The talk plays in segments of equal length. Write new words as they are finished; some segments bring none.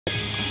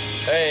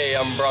Hey,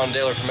 I'm Braun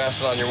Daler from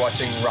Mastodon. You're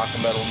watching Rock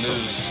and Metal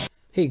News.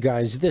 Hey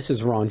guys, this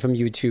is Ron from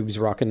YouTube's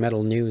Rock and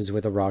Metal News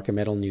with a Rock and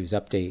Metal News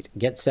update.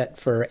 Get set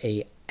for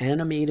a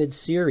animated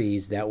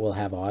series that will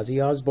have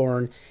Ozzy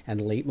Osbourne and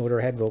late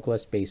Motörhead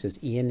vocalist bassist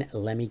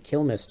Lemmy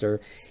Kilmister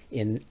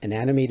in an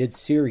animated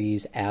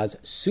series as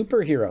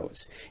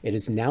superheroes. It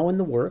is now in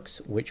the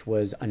works, which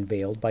was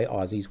unveiled by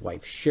Ozzy's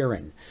wife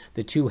Sharon.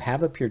 The two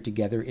have appeared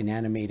together in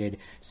animated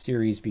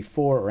series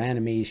before, or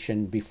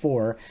animation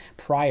before,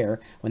 prior,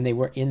 when they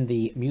were in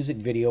the music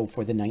video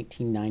for the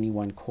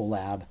 1991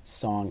 collab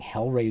song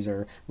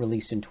Hellraiser,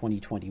 released in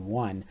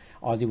 2021.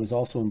 Ozzy was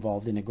also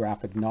involved in a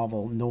graphic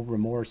novel, No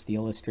Remorse, the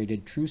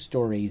illustrated true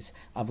stories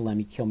of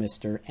Lemmy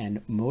Kilmister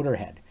and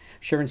Motörhead.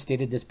 Sharon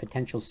stated this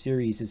potential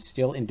series is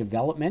still in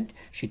development.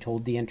 She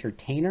told The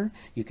Entertainer,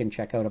 you can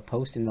check out a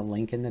post in the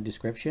link in the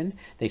description.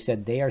 They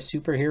said they are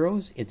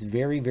superheroes. It's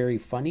very, very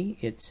funny.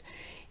 It's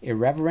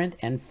irreverent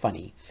and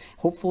funny.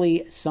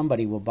 Hopefully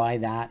somebody will buy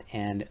that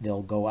and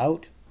they'll go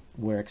out.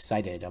 We're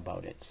excited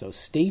about it. So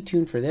stay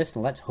tuned for this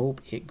and let's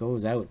hope it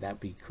goes out. That'd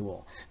be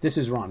cool. This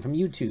is Ron from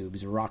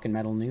YouTube's Rock and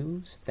Metal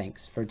News.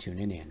 Thanks for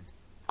tuning in.